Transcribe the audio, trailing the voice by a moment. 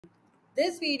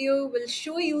This video will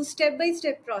show you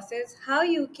step-by-step process how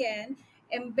you can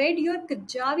embed your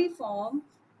Kajabi form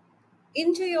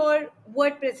into your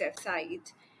WordPress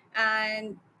website.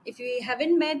 And if you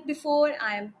haven't met before,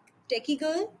 I am Techie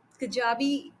Girl,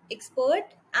 Kajabi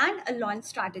expert, and a launch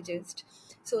strategist.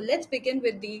 So let's begin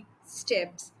with the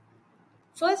steps.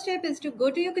 First step is to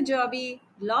go to your Kajabi,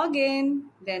 log in,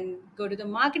 then go to the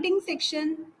marketing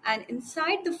section, and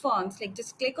inside the forms, like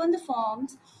just click on the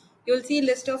forms, you'll see a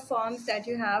list of forms that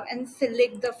you have and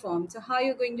select the form. So how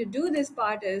you're going to do this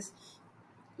part is,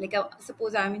 like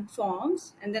suppose I'm in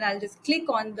forms, and then I'll just click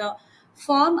on the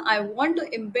form I want to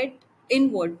embed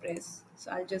in WordPress. So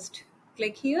I'll just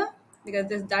click here because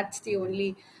that's the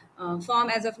only form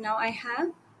as of now I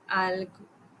have. I'll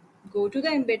go to the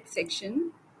embed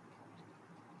section,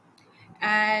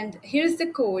 and here's the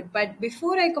code. But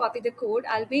before I copy the code,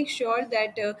 I'll make sure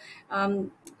that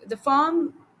the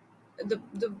form,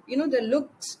 the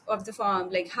looks of the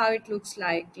form, like how it looks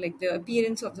like the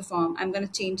appearance of the form, I'm going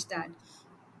to change that.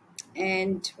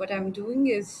 And what I'm doing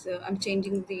is I'm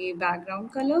changing the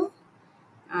background color,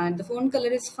 and the font color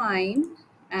is fine.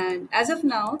 And as of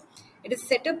now, it is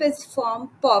set up as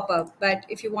form pop-up, but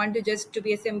if you want to just to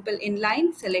be a simple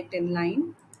inline, select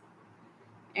inline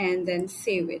and then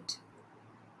save it.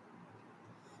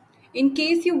 In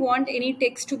case you want any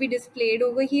text to be displayed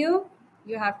over here,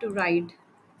 you have to write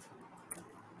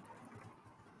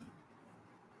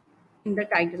in the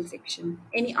title section.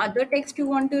 Any other text you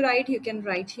want to write, you can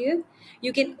write here.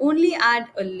 You can only add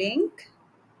a link.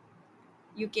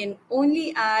 You can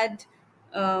only add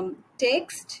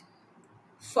text,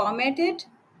 format it.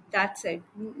 That's it.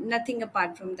 Nothing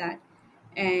apart from that.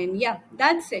 And yeah,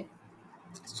 that's it.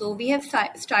 So we have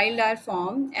styled our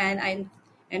form, and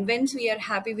once we are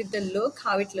happy with the look,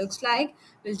 how it looks like,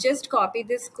 we'll just copy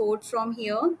this code from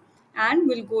here and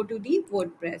we'll go to the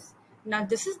WordPress. Now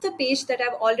this is the page that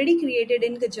I've already created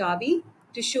in Kajabi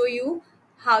to show you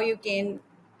how you can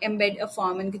embed a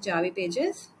form in Kajabi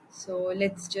pages. So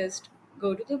let's just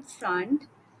go to the front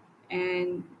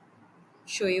and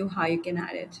show you how you can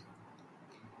add it.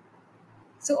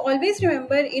 So always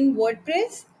remember, in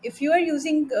WordPress, if you are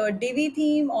using a Divi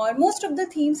theme, or most of the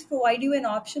themes provide you an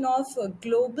option of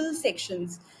global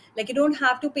sections. Like you don't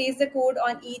have to paste the code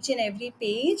on each and every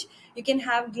page. You can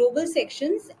have global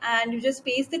sections and you just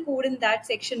paste the code in that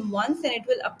section once and it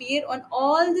will appear on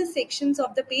all the sections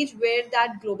of the page where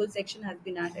that global section has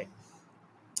been added.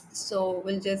 So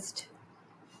we'll just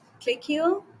click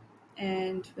here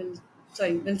and we'll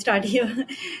start here.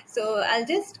 So I'll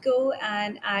just go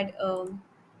and add you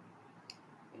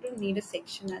don't need a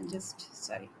section. I'll just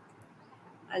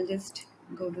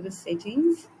go to the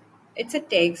settings. It's a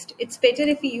text. It's better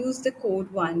if you use the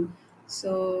code one.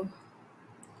 So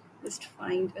just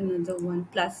find another one,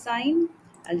 plus sign.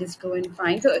 I'll just go and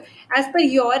find. So as per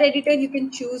your editor, you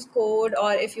can choose code,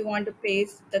 or if you want to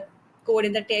paste the code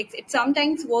in the text, it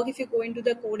sometimes works. If you go into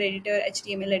the code editor,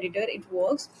 HTML editor, it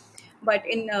works. But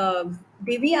in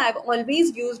Divi, I've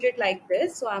always used it like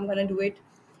this. So I'm going to do it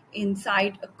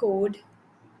inside a code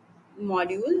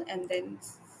module and then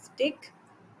stick,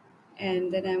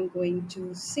 and then I'm going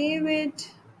to save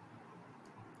it,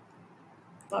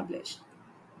 publish.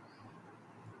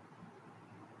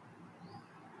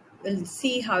 We'll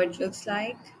see how it looks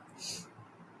like.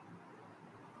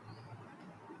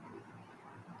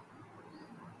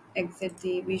 Exit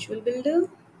the visual builder,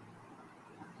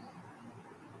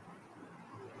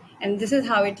 and this is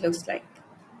how it looks like.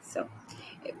 So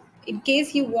in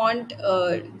case you want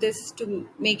this to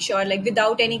make sure, like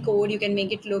without any code, you can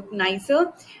make it look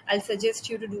nicer, I'll suggest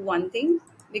you to do one thing,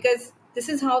 because this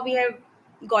is how we have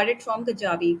got it from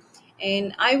Kajabi.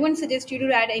 And I won't suggest you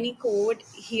to add any code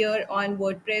here on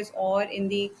WordPress or in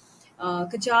the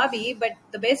Kajabi. But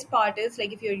the best part is,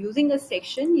 like if you're using a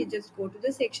section, you just go to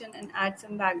the section and add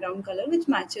some background color which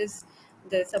matches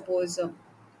the, suppose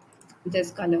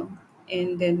this color,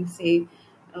 and then say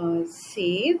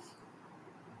save.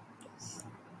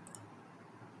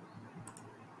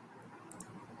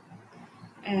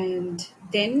 And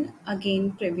then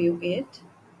again preview it,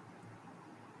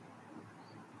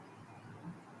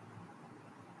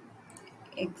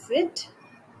 exit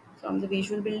from the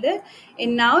visual builder,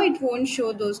 and now it won't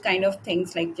show those kind of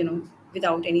things, like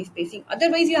without any spacing.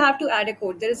 Otherwise you have to add a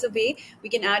code. There is a way we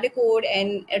can add a code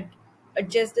and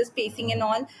adjust the spacing and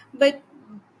all, but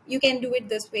you can do it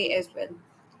this way as well.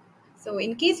 So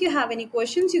in case you have any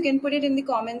questions, you can put it in the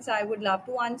comments. I would love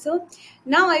to answer.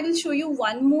 Now I will show you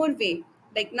one more way.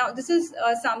 Like now this is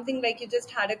something like you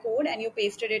just had a code and you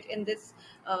pasted it in this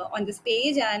on this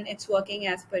page and it's working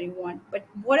as per you want. But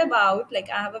what about, like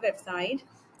I have a website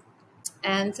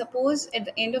And suppose at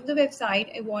the end of the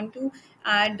website, I want to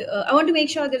add, I want to make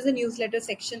sure there's a newsletter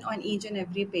section on each and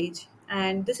every page.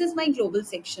 And this is my global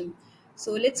section.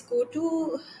 So let's go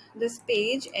to this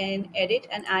page and edit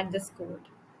and add this code.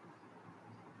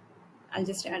 I'll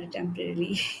just add it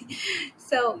temporarily.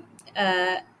 So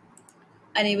uh,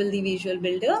 enable the visual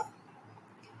builder.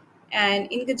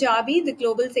 And in Kajabi, the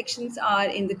global sections are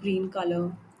in the green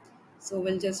color. So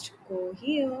we'll just go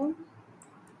here,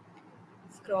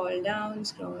 scroll down,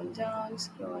 scroll down,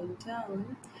 scroll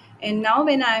down. And now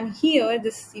when I'm here,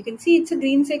 this, you can see it's a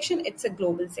green section, it's a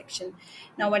global section.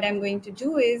 Now what I'm going to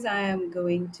do is I am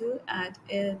going to add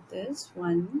this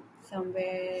one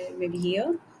somewhere, maybe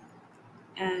here,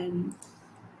 and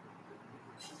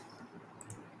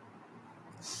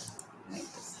write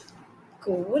this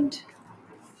code.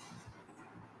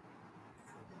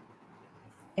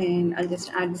 And I'll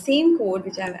just add the same code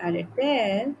which I've added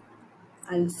there.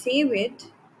 I'll save it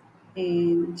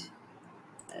and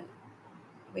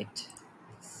wait,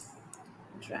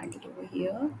 drag it over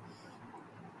here,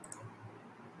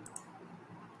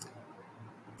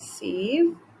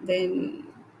 save, then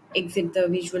exit the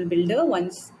visual builder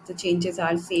once the changes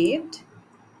are saved,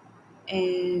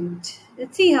 and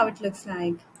let's see how it looks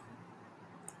like.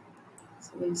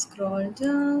 So we'll scroll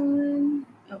down,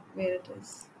 oh, where it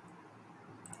is,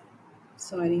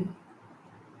 sorry.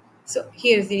 So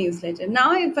here's the newsletter.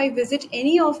 Now if I visit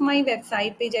any of my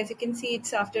website page, as you can see,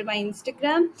 it's after my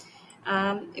Instagram.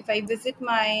 If I visit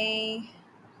my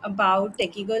about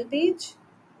Techie Girl page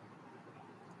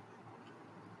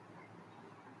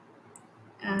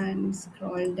and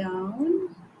scroll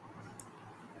down,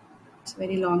 it's a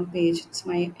very long page. It's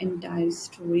my entire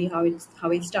story, how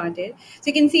it started. So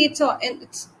you can see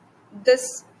it's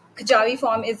this Kajabi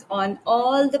form is on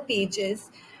all the pages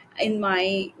in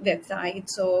my website.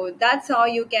 So that's how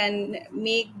you can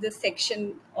make this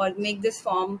section or make this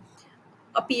form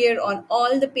appear on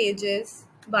all the pages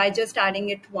by just adding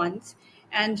it once.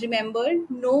 And remember,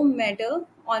 no matter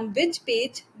on which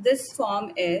page this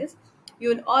form is,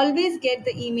 you'll always get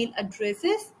the email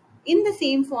addresses in the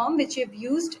same form which you've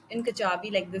used in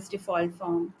Kajabi, like this default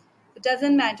form. It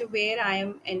doesn't matter where I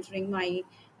am entering my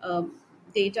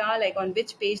data, like on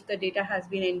which page the data has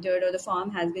been entered or the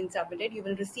form has been submitted, you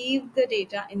will receive the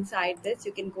data inside this.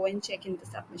 You can go and check in the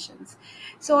submissions.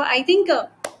 So I think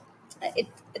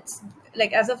it's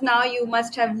like, as of now, you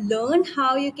must have learned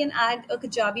how you can add a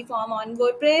Kajabi form on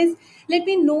WordPress. Let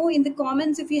me know in the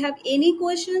comments if you have any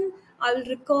question. I will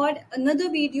record another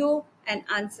video and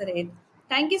answer it.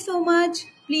 Thank you so much.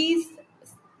 Please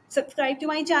subscribe to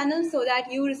my channel so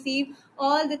that you receive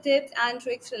all the tips and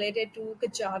tricks related to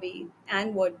Kajabi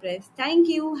and WordPress. Thank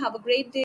you. Have a great day.